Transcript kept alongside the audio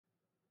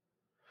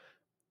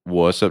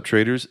What's up,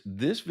 traders?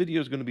 This video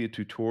is going to be a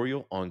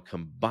tutorial on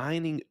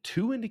combining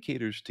two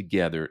indicators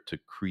together to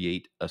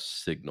create a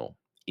signal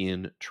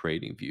in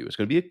TradingView. It's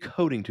going to be a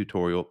coding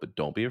tutorial, but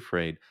don't be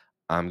afraid.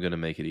 I'm going to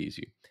make it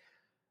easy.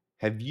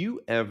 Have you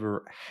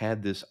ever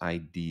had this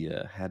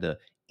idea, had an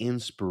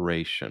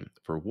inspiration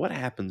for what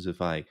happens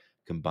if I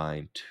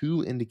combine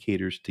two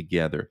indicators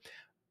together?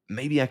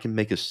 Maybe I can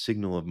make a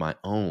signal of my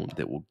own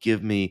that will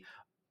give me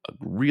a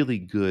really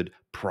good,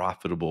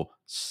 profitable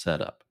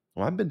setup.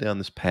 Well, I've been down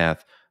this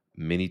path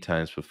many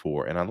times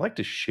before, and I'd like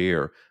to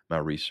share my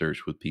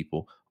research with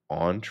people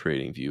on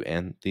TradingView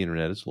and the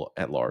internet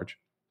at large.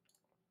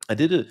 I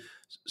did a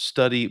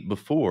study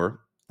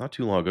before, not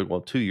too long ago,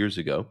 well, 2 years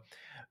ago,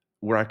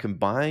 where I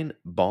combined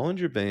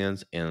Bollinger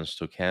Bands and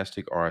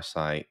Stochastic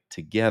RSI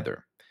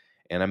together.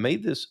 And I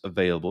made this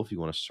available if you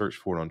want to search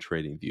for it on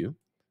TradingView.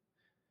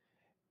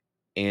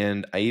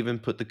 And I even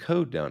put the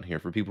code down here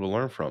for people to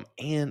learn from.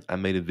 And I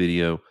made a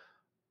video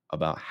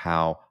about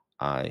how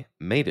I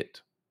made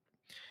it.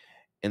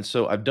 And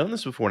so I've done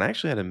this before, and I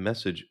actually had a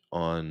message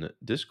on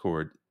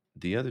Discord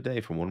the other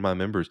day from one of my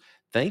members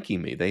thanking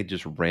me. They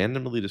just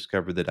randomly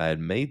discovered that I had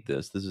made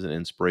this. This is an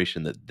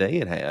inspiration that they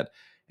had had,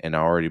 and I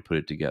already put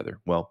it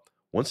together. Well,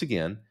 once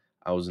again,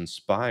 I was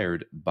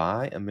inspired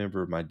by a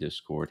member of my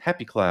Discord,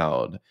 Happy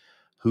Cloud,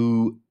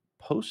 who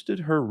posted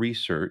her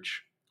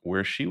research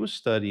where she was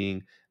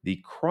studying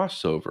the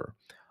crossover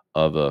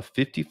of a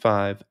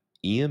 55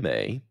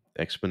 EMA,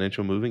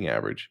 exponential moving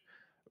average,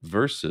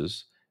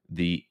 versus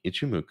the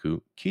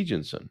Ichimoku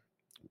Kijinsen,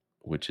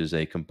 which is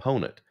a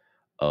component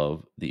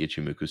of the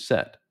Ichimoku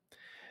set.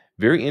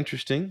 Very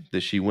interesting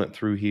that she went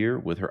through here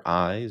with her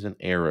eyes and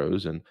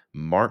arrows and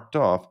marked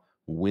off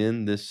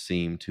when this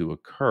seemed to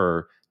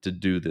occur to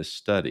do this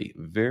study.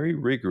 Very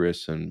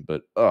rigorous,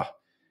 but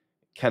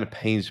kind of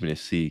pains me to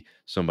see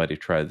somebody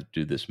try to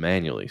do this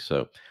manually.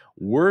 So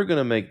we're going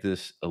to make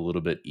this a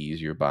little bit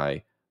easier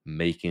by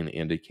making an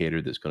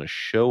indicator that's going to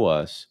show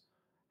us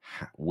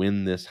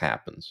when this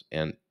happens.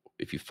 And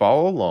if you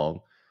follow along,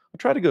 I'll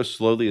try to go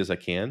slowly as I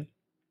can,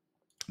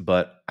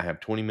 but I have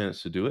 20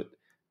 minutes to do it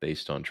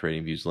based on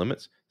TradingView's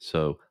limits.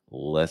 So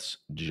let's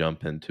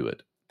jump into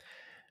it.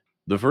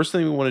 The first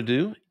thing we want to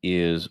do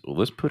is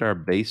let's put our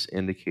base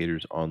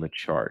indicators on the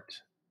chart.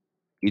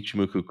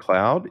 Ichimoku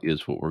cloud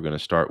is what we're going to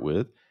start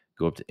with.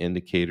 Go up to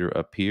indicator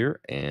up here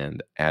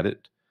and add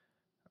it.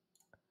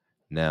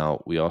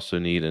 Now we also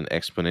need an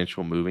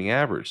exponential moving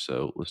average.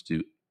 So let's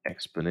do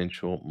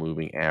exponential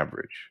moving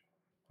average.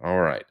 All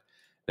right.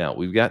 Now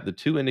we've got the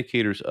two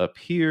indicators up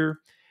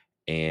here,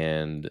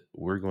 and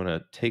we're going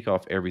to take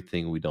off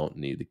everything we don't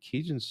need. The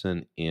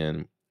Kijinsen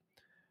in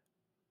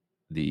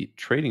the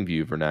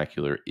TradingView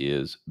vernacular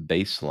is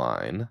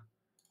baseline.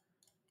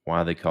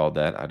 Why they called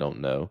that, I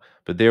don't know.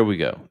 But there we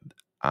go.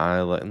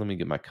 Let me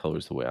get my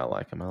colors the way I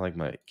like them. I like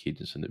my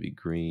Kijinsen to be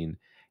green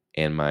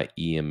and my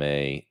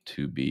EMA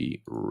to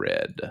be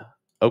red.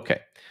 Okay,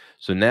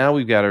 so now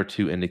we've got our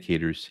two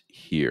indicators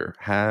here.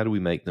 How do we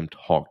make them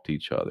talk to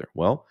each other?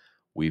 Well,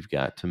 we've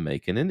got to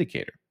make an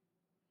indicator.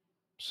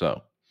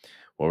 So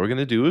what we're going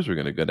to do is we're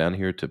going to go down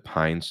here to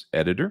Pines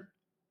Editor,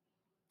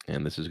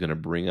 and this is going to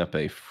bring up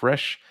a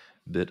fresh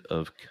bit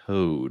of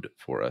code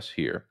for us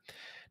here.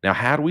 Now,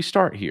 how do we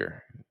start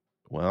here?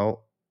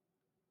 Well,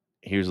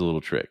 here's a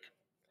little trick.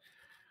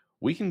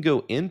 We can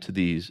go into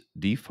these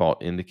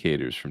default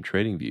indicators from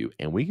TradingView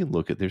and we can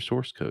look at their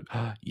source code.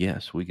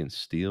 Yes, we can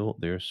steal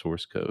their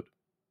source code.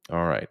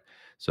 All right.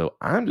 So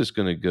I'm just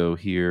going to go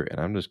here and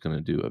I'm just going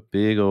to do a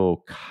big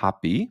old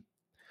copy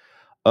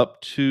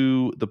up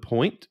to the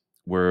point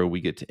where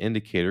we get to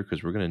indicator,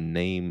 because we're going to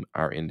name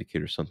our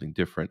indicator something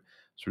different.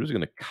 So we're just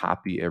going to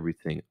copy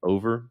everything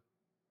over.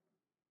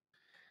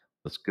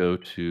 Let's go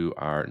to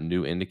our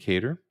new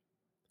indicator,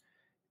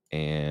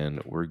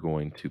 and we're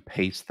going to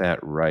paste that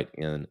right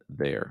in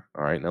there.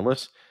 All right, now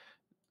let's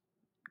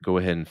go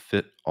ahead and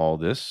fit all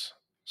this.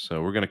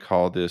 So we're going to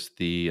call this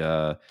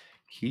the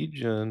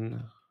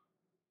Kijinsen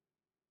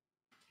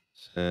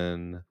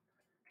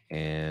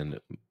and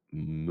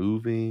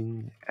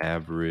moving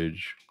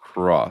average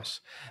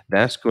cross.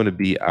 That's going to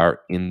be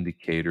our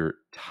indicator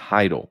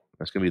title.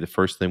 That's going to be the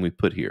first thing we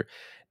put here.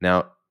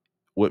 Now,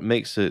 what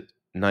makes it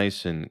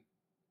nice and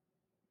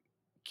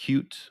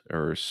cute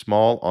or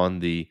small on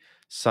the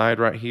side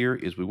right here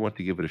is we want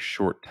to give it a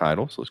short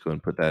title. So let's go ahead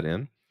and put that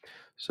in.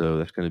 So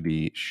that's going to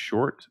be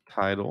short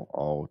title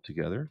all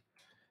together.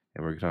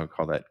 And we're going to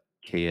call that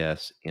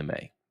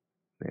KSMA.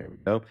 There we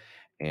go.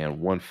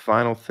 And one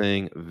final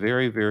thing,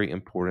 very, very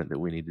important that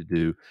we need to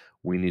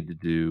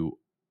do,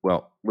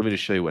 well, let me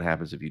just show you what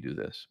happens if you do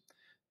this.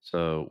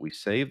 So we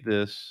save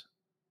this,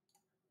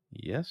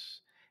 yes,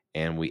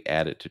 and we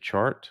add it to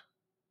chart.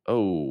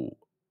 Oh,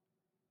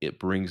 it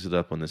brings it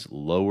up on this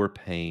lower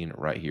pane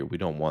right here. We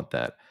don't want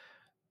that.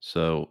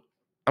 So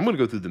I'm going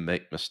to go through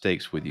the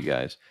mistakes with you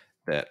guys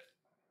that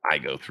I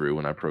go through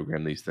when I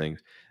program these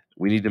things.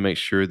 We need to make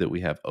sure that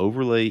we have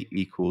overlay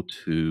equal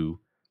to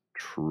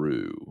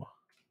true.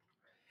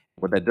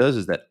 What that does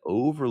is that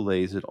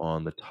overlays it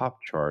on the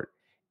top chart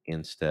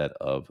instead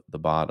of the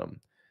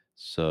bottom.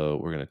 So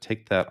we're going to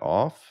take that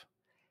off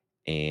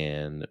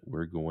and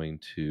we're going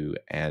to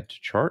add to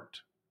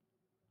chart.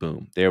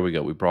 Boom. There we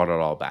go. We brought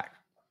it all back.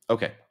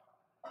 Okay.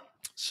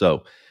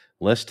 So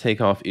let's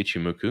take off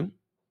Ichimoku,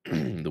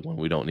 the one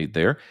we don't need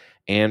there.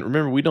 And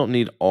remember, we don't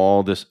need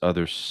all this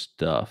other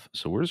stuff.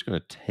 So we're just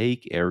going to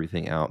take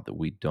everything out that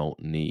we don't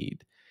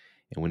need.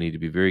 And we need to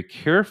be very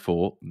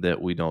careful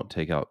that we don't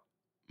take out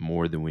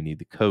more than we need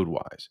the code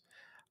wise.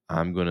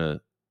 I'm going to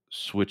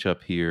switch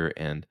up here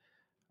and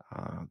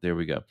there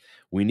we go.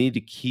 We need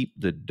to keep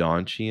the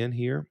Donchian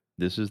here.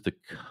 This is the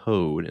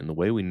code. And the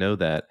way we know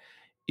that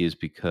is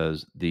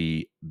because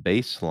the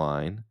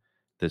baseline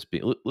that's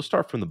being, let's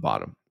start from the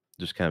bottom,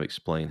 just kind of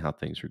explain how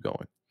things are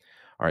going.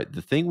 All right.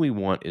 The thing we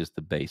want is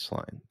the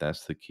baseline.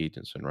 That's the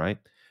Keatonson, right?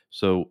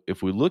 So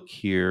if we look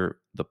here,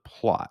 the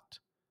plot,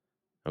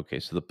 okay,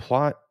 so the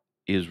plot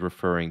is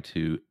referring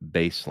to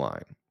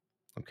baseline.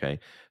 Okay.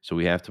 So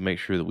we have to make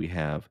sure that we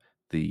have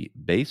the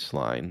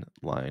baseline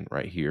line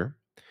right here,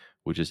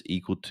 which is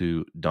equal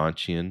to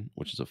Donchian,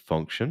 which is a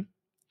function,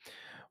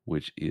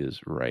 which is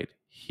right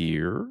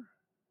here.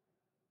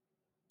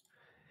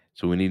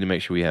 So we need to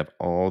make sure we have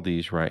all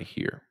these right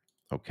here.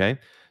 Okay.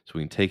 So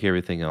we can take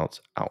everything else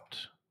out.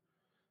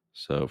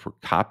 So if we're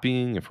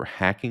copying, if we're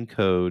hacking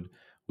code,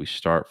 we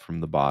start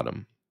from the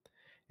bottom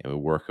and we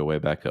work our way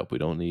back up. We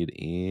don't need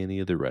any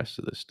of the rest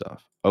of this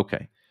stuff.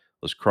 Okay.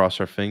 Let's cross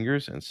our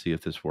fingers and see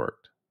if this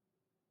worked.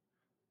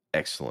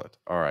 Excellent.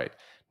 All right.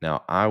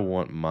 Now I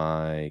want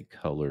my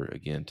color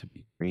again to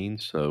be green.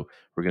 So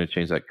we're going to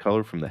change that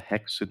color from the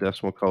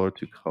hexadecimal color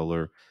to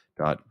color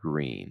dot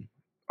green.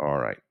 All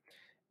right.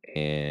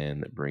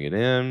 And bring it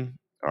in.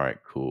 All right,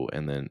 cool.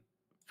 And then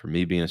for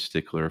me being a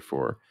stickler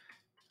for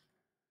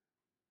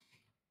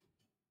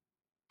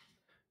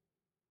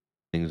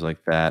things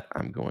like that,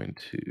 I'm going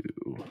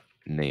to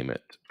name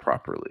it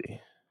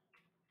properly.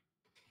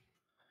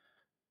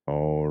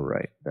 All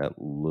right. That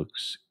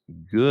looks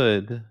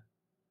good.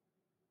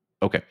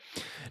 Okay.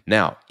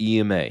 Now,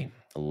 EMA.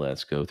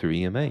 Let's go through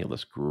EMA.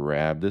 Let's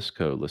grab this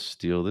code. Let's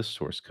steal this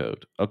source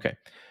code. Okay.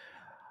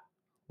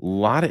 A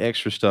lot of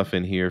extra stuff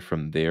in here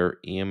from their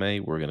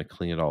EMA. We're going to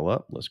clean it all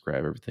up. Let's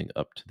grab everything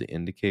up to the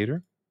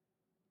indicator,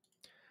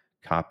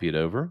 copy it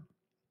over.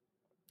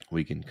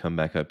 We can come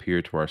back up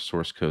here to our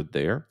source code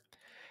there,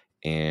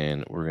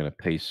 and we're going to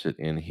paste it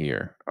in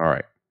here. All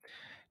right.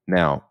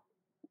 Now,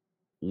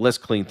 let's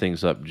clean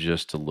things up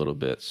just a little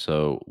bit.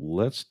 So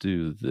let's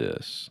do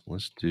this.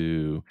 Let's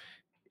do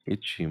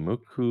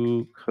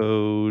Ichimoku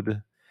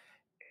code,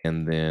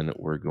 and then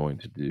we're going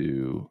to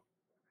do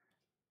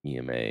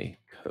EMA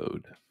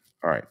code.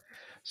 All right.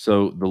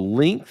 So the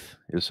length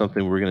is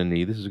something we're going to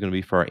need. This is going to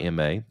be for our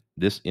MA.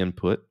 This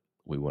input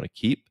we want to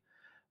keep.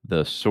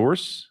 The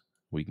source,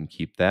 we can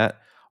keep that.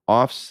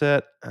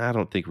 Offset, I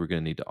don't think we're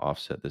going to need to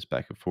offset this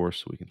back and forth,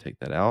 so we can take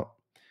that out.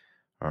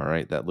 All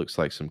right. That looks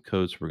like some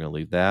code, so we're going to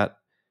leave that.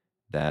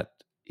 That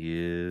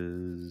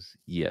is,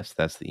 yes,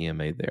 that's the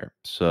EMA there.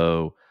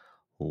 So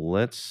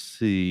let's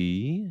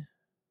see.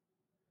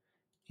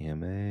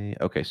 EMA.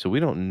 Okay, so we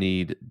don't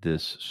need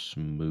this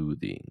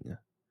smoothing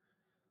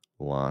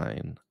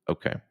line.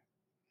 Okay.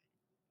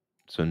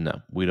 So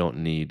no, we don't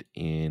need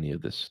any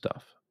of this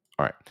stuff.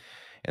 All right.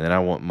 And then I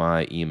want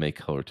my EMA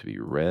color to be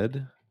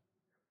red.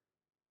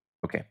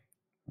 Okay.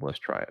 Let's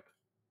try it.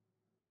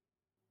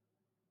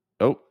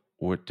 Oh,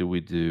 what do we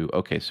do?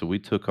 Okay, so we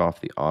took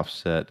off the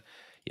offset.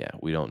 Yeah,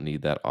 we don't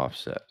need that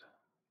offset.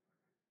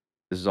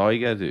 This is all you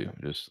got to do.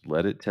 Just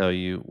let it tell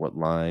you what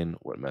line,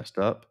 what messed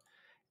up,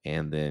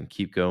 and then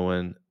keep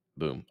going.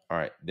 Boom. All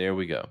right, there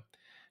we go.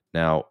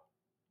 Now,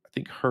 I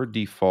think her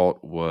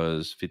default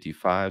was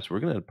 55, so we're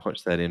going to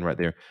punch that in right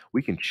there.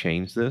 We can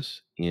change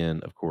this in,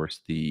 of course,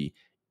 the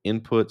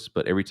inputs,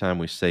 but every time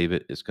we save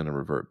it, it's going to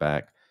revert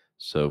back.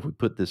 So if we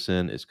put this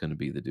in, it's going to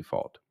be the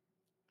default.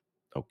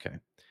 Okay.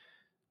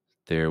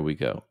 There we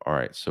go. All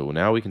right. So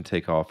now we can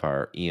take off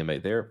our EMA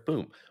there.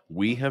 Boom.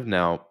 We have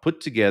now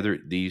put together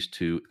these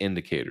two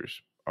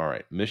indicators. All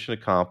right. Mission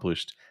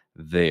accomplished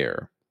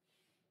there.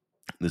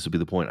 This would be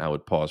the point I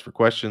would pause for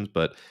questions,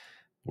 but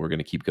we're going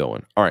to keep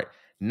going. All right.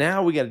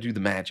 Now we got to do the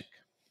magic.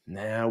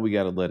 Now we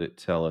got to let it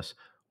tell us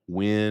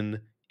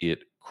when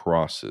it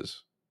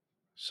crosses.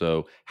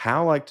 So,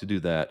 how I like to do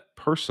that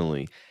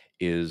personally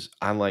is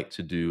I like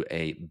to do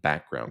a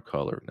background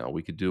color. Now,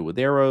 we could do it with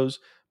arrows,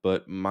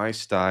 but my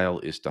style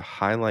is to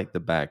highlight the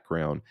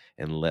background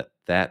and let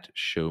that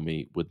show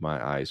me with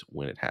my eyes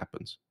when it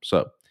happens.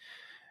 So,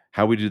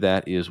 how we do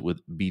that is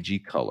with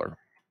BG color.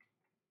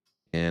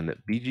 And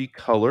BG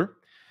color,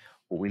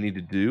 what we need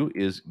to do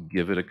is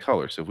give it a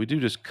color. So, if we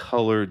do just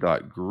color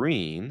dot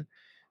green,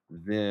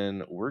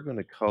 then we're going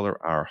to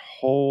color our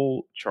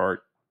whole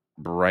chart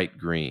bright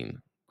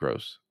green.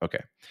 Gross.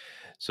 Okay.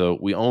 So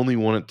we only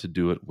want it to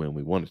do it when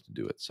we want it to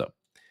do it. So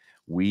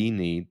we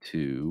need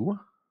to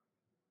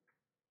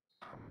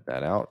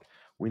that out.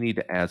 We need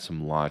to add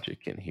some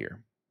logic in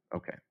here.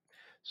 Okay.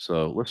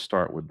 So let's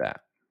start with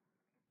that.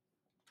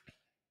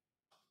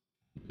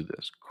 Do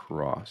this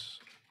cross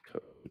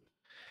code.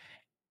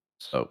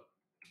 So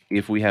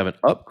if we have an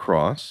up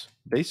cross,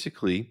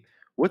 basically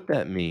what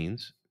that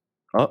means,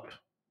 up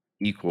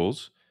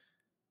equals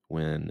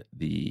when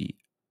the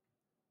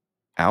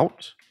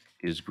out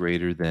is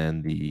greater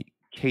than the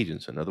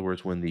cadence. In other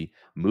words, when the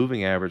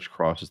moving average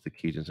crosses the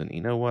cadence. And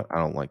you know what? I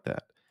don't like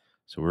that.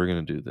 So we're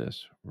going to do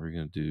this. We're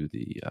going to do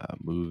the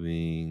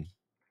moving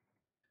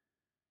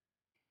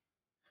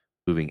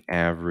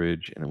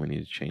average, and then we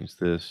need to change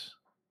this.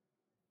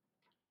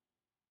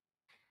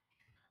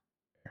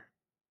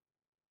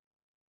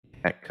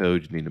 That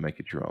code, you need to make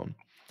it your own.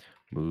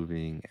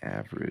 Moving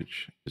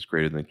average is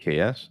greater than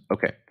KS.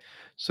 Okay.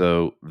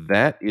 So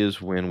that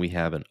is when we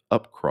have an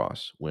up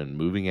cross, when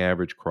moving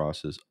average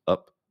crosses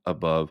up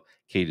above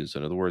cadence.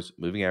 In other words,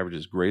 moving average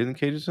is greater than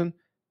cadence,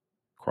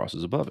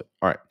 crosses above it.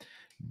 All right.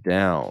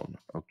 Down.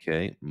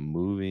 Okay.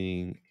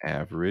 Moving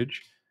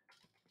average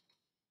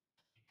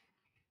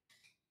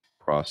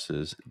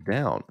crosses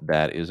down.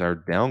 That is our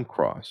down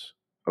cross.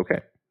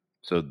 Okay.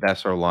 So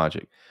that's our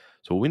logic.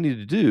 So what we need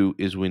to do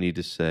is we need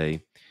to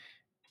say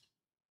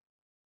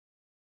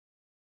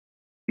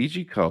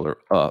BG color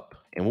up.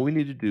 And what we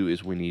need to do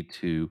is we need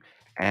to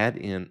add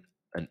in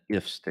an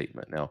if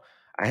statement. Now,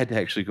 I had to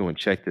actually go and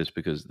check this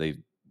because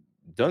they've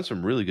done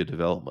some really good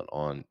development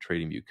on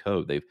TradingView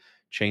code. They've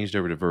changed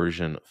over to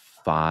version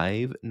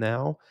 5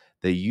 now.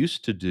 They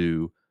used to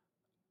do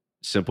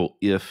simple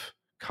if,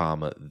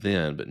 comma,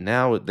 then, but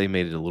now they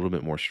made it a little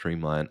bit more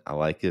streamlined. I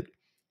like it.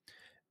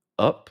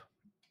 Up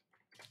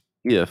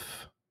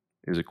if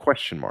is a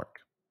question mark.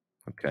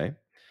 Okay.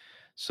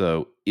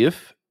 So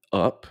if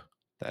up,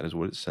 that is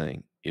what it's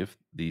saying. If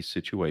the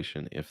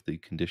situation, if the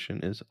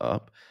condition is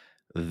up,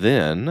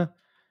 then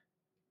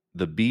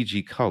the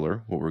BG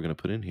color, what we're going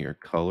to put in here,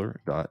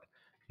 color dot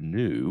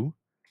new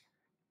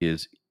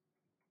is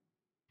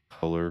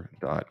color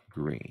dot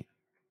green.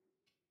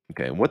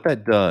 Okay, and what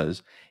that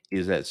does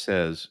is that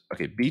says,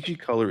 okay, BG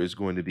color is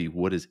going to be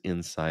what is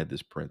inside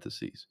this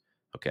parentheses.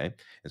 Okay,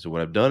 and so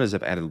what I've done is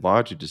I've added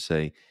logic to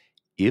say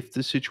if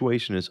the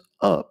situation is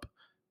up,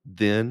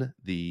 then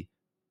the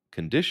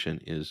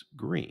condition is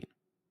green.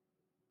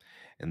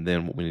 And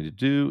then what we need to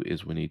do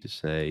is we need to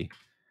say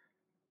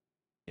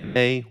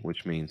A,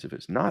 which means if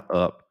it's not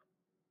up,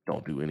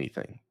 don't do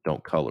anything.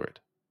 Don't color it.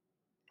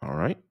 All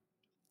right.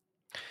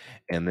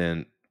 And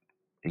then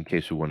in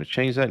case we want to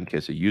change that, in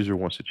case a user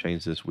wants to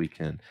change this, we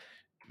can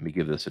let me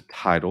give this a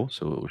title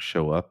so it will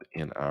show up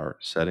in our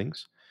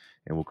settings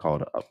and we'll call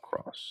it an up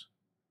cross.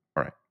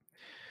 All right.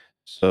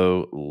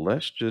 So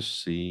let's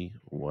just see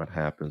what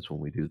happens when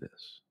we do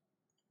this.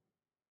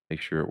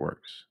 Make sure it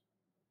works.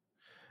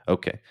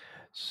 Okay.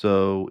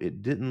 So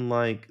it didn't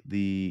like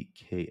the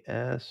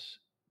KS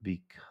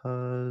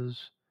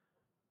because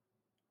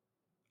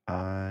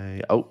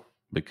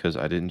because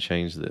I didn't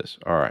change this.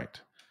 All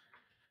right.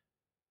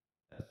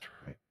 That's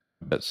right.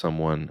 Bet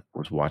someone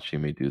was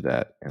watching me do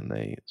that and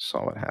they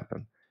saw it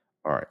happen.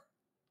 All right.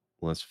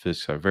 Let's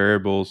fix our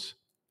variables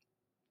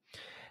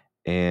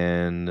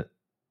and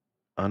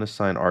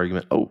unassigned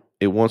argument. Oh,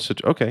 it wants to,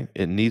 okay.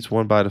 It needs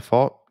one by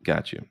default.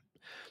 Got you.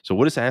 So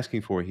what it's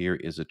asking for here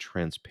is a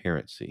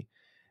transparency.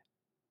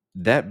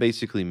 That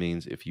basically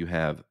means if you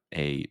have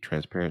a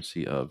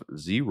transparency of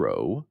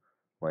 0,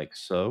 like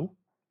so,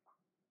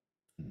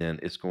 then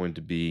it's going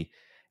to be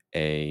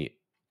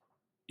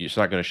it's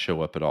not going to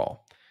show up at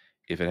all.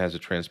 If it has a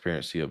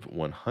transparency of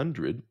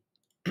 100,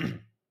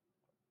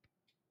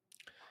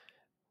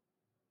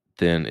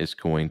 then it's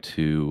going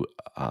to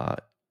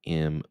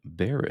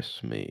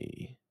embarrass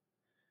me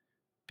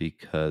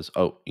because,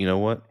 oh, you know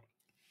what?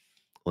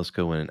 Let's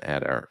go in and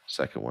add our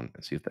second one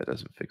and see if that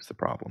doesn't fix the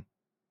problem.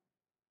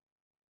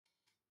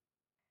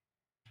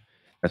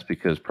 That's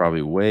because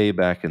probably way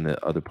back in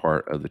the other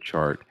part of the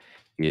chart,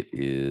 it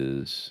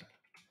is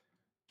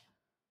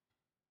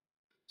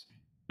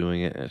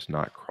doing it and it's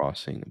not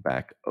crossing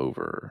back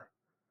over.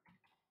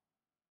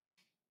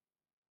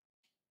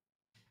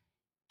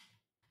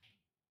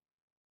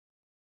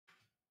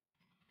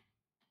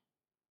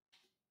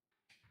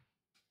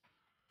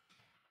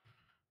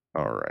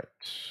 All right.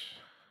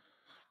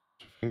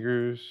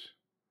 Fingers.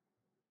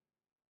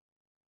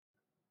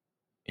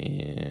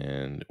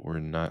 And we're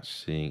not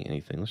seeing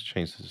anything. Let's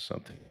change this to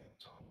something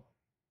else.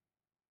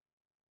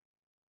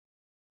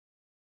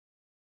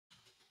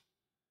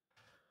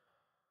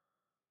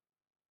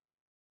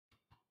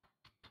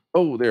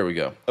 Oh, there we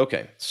go.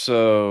 Okay.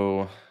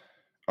 So,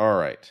 all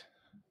right.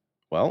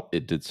 Well,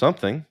 it did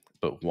something,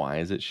 but why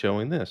is it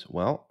showing this?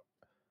 Well,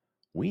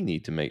 we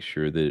need to make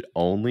sure that it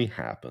only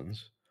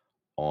happens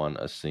on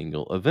a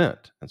single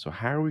event. And so,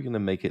 how are we going to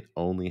make it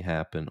only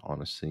happen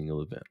on a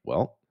single event?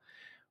 Well,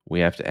 we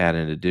have to add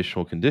an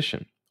additional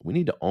condition. We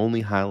need to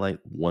only highlight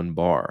one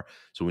bar.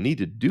 So, we need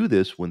to do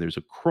this when there's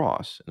a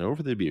cross. And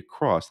over there to be a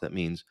cross, that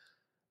means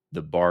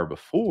the bar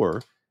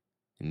before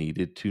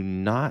needed to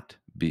not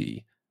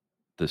be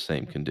the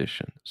same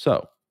condition.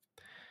 So,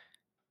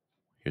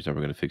 here's how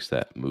we're going to fix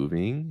that.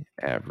 Moving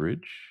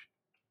average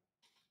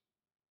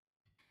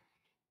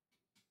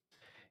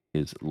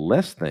is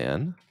less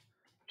than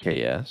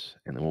KS.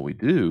 And then what we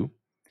do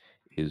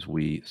is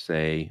we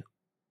say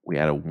we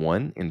add a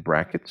 1 in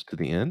brackets to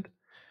the end,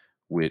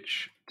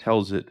 which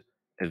tells it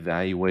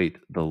evaluate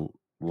the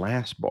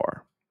last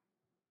bar.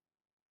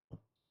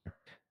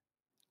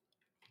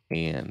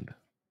 And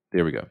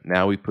there we go.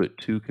 Now we put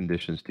two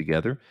conditions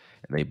together,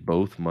 and they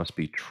both must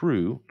be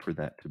true for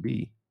that to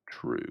be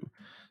true.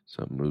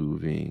 So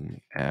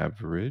moving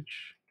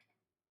average,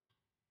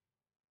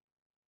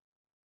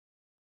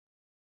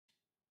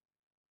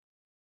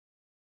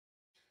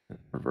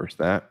 reverse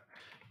that,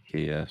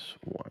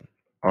 KS1.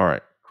 All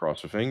right,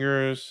 cross our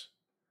fingers.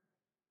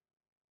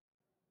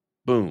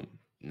 Boom.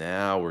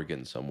 Now we're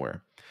getting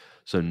somewhere.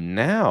 So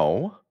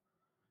now,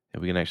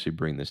 and we can actually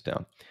bring this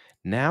down.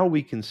 Now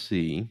we can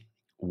see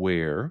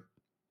where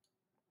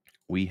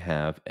we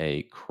have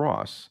a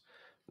cross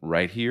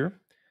right here.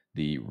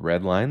 The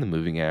red line, the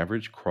moving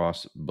average,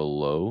 cross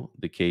below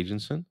the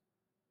Cajunson.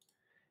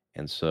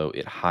 And so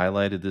it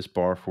highlighted this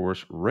bar for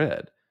us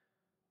red.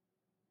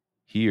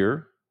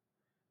 Here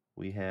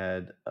we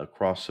had a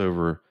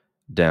crossover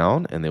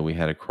down, and then we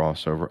had a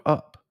crossover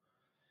up.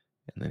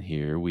 And then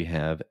here we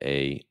have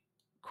a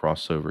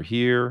crossover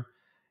here,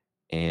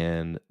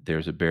 and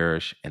there's a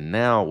bearish. And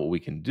now what we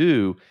can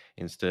do,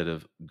 instead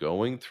of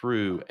going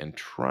through and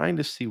trying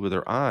to see with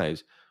our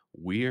eyes,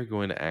 we are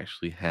going to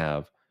actually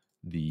have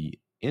the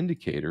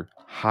indicator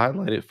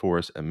highlight it for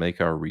us and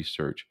make our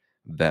research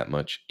that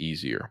much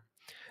easier.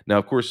 Now,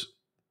 of course,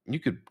 you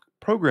could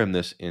program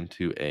this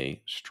into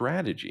a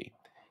strategy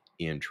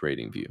in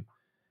TradingView,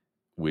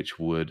 which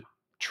would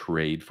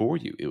trade for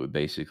you. It would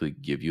basically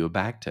give you a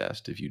back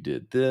test. If you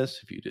did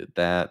this, if you did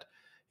that,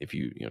 if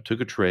you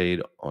took a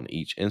trade on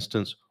each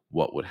instance,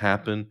 what would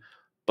happen?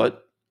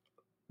 But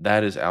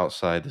that is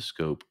outside the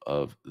scope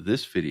of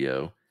this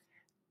video,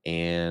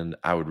 and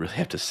I would really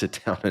have to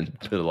sit down and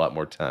put a lot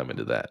more time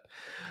into that.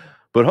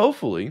 But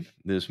hopefully,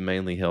 this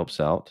mainly helps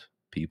out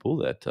people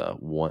that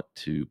want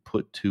to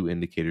put two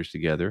indicators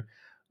together.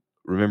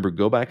 Remember,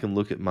 go back and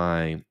look at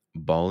my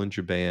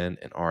Bollinger Band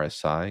and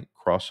RSI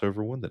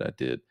crossover one that I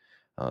did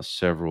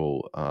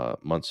several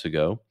months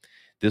ago.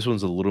 This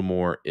one's a little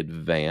more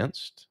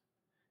advanced,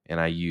 and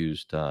I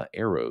used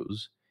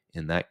arrows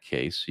in that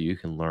case, so you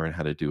can learn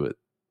how to do it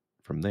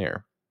from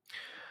there.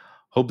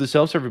 Hope this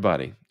helps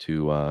everybody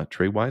to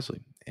trade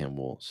wisely, and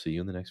we'll see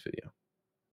you in the next video.